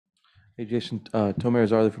Hey, Jason, Tomer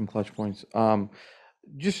Zarley from Clutch Points.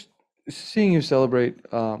 Just seeing you celebrate,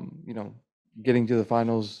 getting to the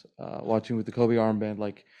finals, watching with the Kobe armband,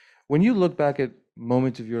 like when you look back at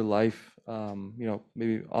moments of your life,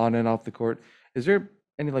 maybe on and off the court, is there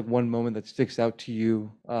any like one moment that sticks out to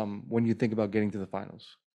you when you think about getting to the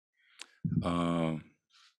finals? Um,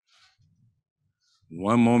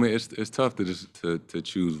 One moment, it's tough to just to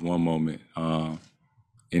choose one moment. I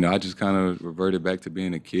just kind of reverted back to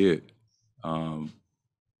being a kid. Um,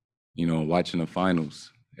 watching the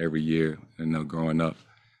finals every year, growing up.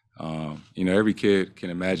 Every kid can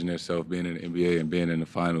imagine themselves being in the NBA and being in the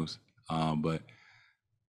finals. But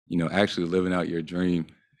actually living out your dream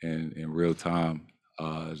in real time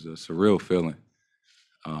is a surreal feeling.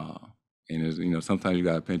 Uh, and sometimes you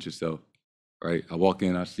gotta pinch yourself, right? I walk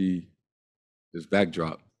in, I see this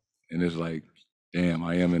backdrop, and it's like, damn,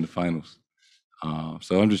 I am in the finals.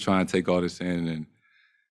 So I'm just trying to take all this in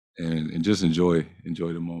and just enjoy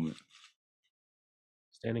the moment.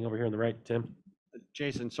 Standing over here on the right, Tim.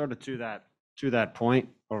 Jason, sort of to that point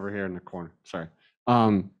over here in the corner. Sorry.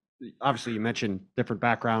 Um, Obviously, you mentioned different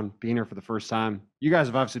background, being here for the first time. You guys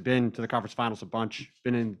have obviously been to the conference finals a bunch,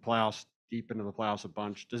 been in the playoffs, deep into the playoffs a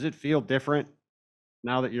bunch. Does it feel different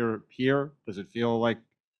now that you're here? Does it feel like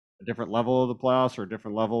a different level of the playoffs or a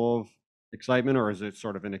different level of excitement, or is it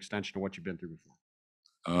sort of an extension of what you've been through before?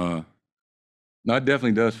 Uh, no, it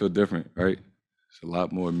definitely does feel different, right? It's a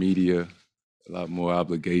lot more media, a lot more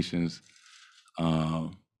obligations.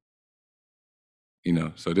 Um,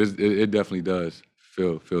 so it definitely does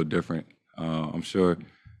feel different. I'm sure,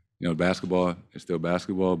 basketball is still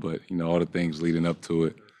basketball, but all the things leading up to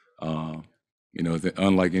it, um,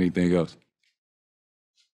 unlike anything else.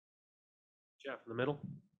 Jeff in the middle.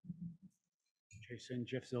 Jason,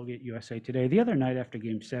 Jeff Zilgate, USA Today. The other night after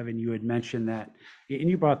Game 7, you had mentioned that, and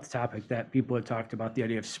you brought up the topic that people had talked about the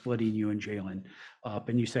idea of splitting you and Jaylen up,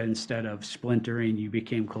 and you said instead of splintering, you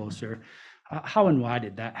became closer. How and why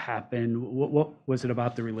did that happen? What was it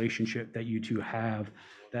about the relationship that you two have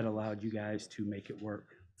that allowed you guys to make it work?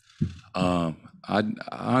 I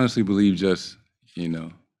honestly believe just, you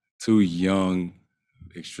know, two young,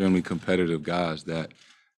 extremely competitive guys that,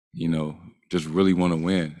 you know, just really want to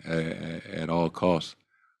win at all costs.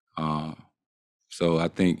 Uh, so I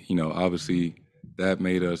think, obviously that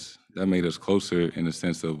made us closer in the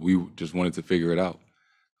sense of we just wanted to figure it out.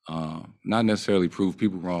 Not necessarily prove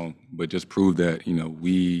people wrong, but just prove that,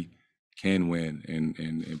 we can win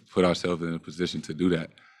and put ourselves in a position to do that.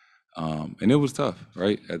 And it was tough,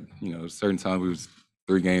 right? Certain times we was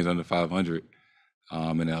 3 games under 500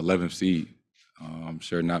 and an 11th seed. I'm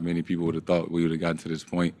sure not many people would have thought we would have gotten to this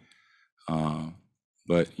point. Um,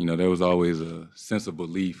 but there was always a sense of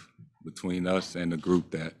belief between us and the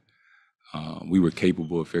group that we were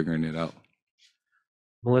capable of figuring it out.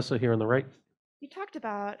 Melissa here on the right. You talked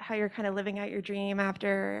about how you're kind of living out your dream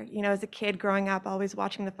after, as a kid growing up, always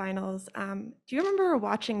watching the finals. Do you remember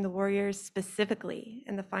watching the Warriors specifically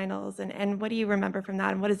in the finals? And what do you remember from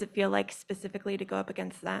that? And what does it feel like specifically to go up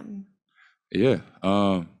against them? Yeah,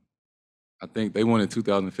 I think they won in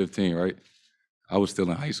 2015, right? I was still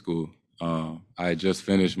in high school. I had just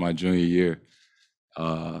finished my junior year,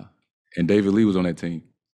 uh, and David Lee was on that team.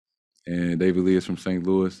 And David Lee is from St.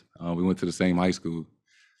 Louis. We went to the same high school.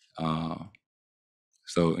 Uh,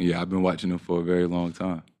 so yeah, I've been watching them for a very long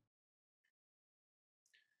time.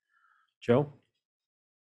 Joe.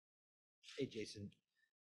 Hey, Jason.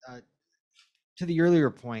 Uh, to the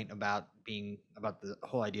earlier point about the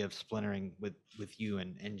whole idea of splintering with you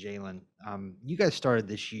and Jaylen, you guys started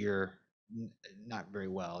this year not very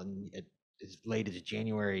well, and as late as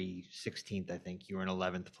January 16th, I think you were in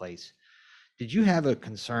 11th place. Did you have a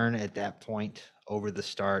concern at that point over the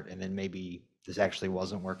start, and then maybe this actually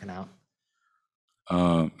wasn't working out?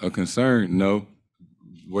 A concern, no.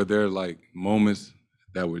 Were there like moments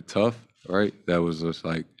that were tough, right? That was just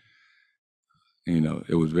like,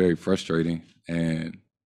 it was very frustrating and,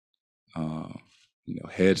 uh,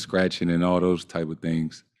 head scratching and all those type of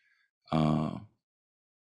things. Uh,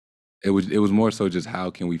 it was more so just how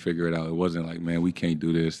can we figure it out? It wasn't like, man, we can't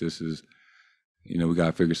do this. This is, we got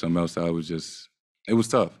to figure something else out. It was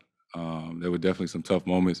tough. There were definitely some tough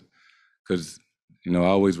moments because, I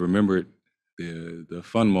always remembered the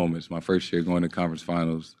fun moments. My first year going to conference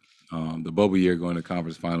finals, the bubble year going to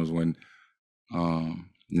conference finals when,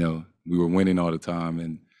 we were winning all the time.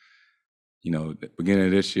 And, the beginning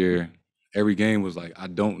of this year, every game was like, I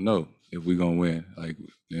don't know if we're going to win. Like,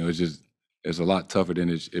 it's a lot tougher than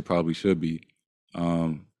it probably should be.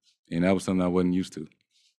 And that was something I wasn't used to.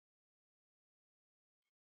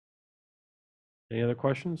 Any other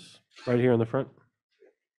questions? Right here in the front.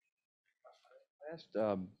 asked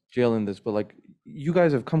Jaylen this, but like you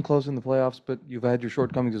guys have come close in the playoffs, but you've had your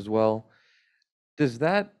shortcomings as well. Does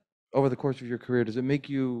that, over the course of your career, does it make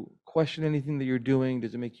you question anything that you're doing?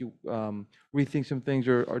 Does it make you rethink some things,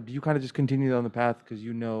 or do you kind of just continue down the path because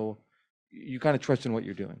you know you kind of trust in what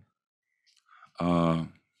you're doing? A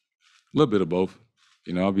little bit of both.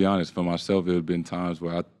 You know, I'll be honest. For myself, there have been times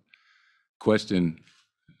where I question,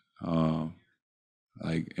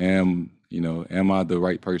 like, am I the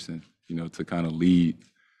right person? You know, to kind of lead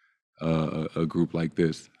a group like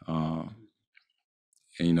this.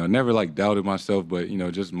 And you know, never like doubted myself, but you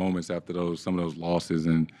know, just moments after some of those losses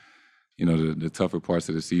and you know the tougher parts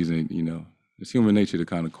of the season. You know, it's human nature to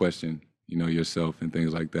kind of question, you know, yourself and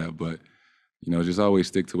things like that. But you know, just always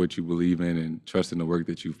stick to what you believe in and trust in the work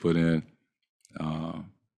that you've put in.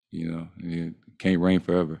 You know, it can't rain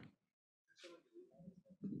forever.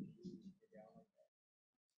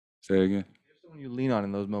 Say it again. There's someone you lean on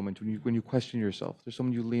in those moments when you question yourself. There's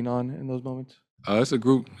someone you lean on in those moments. It's a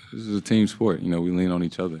group. This is a team sport. You know, we lean on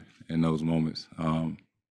each other in those moments. You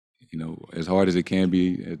know, as hard as it can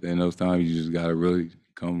be, in those times, you just got to really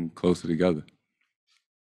come closer together.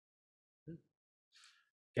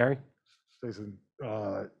 Gary? Jayson,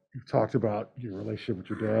 you've talked about your relationship with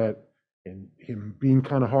your dad and him being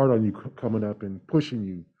kind of hard on you coming up and pushing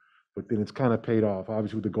you, but then it's kind of paid off,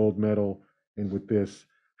 obviously with the gold medal and with this.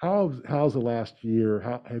 How's the last year?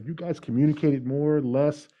 How have you guys communicated more,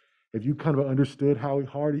 less? Have you kind of understood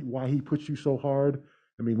why he pushed you so hard?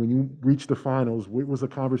 I mean, when you reached the finals, what was the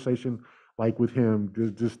conversation like with him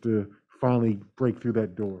just to finally break through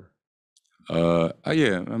that door? Yeah.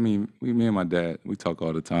 I mean, me and my dad, we talk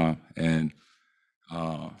all the time, and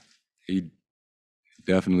he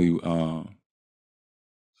definitely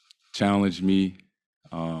challenged me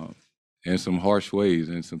in some harsh ways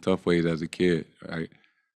and some tough ways as a kid, right?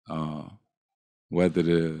 Whether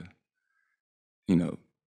you know,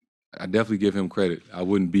 I definitely give him credit. I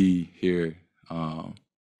wouldn't be here,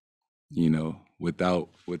 you know, without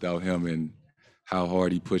him and how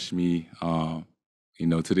hard he pushed me, you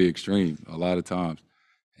know, to the extreme a lot of times.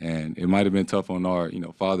 And it might have been tough on our, you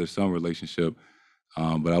know, father-son relationship,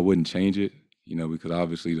 but I wouldn't change it, you know, because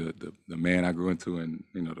obviously the man I grew into and,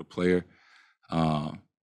 you know, the player.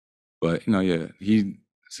 But, you know, yeah,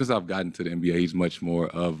 since I've gotten to the NBA, he's much more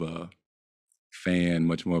of a fan,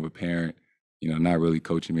 much more of a parent, you know, not really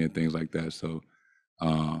coaching me and things like that. So,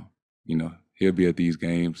 you know, he'll be at these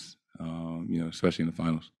games, you know, especially in the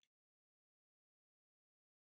finals.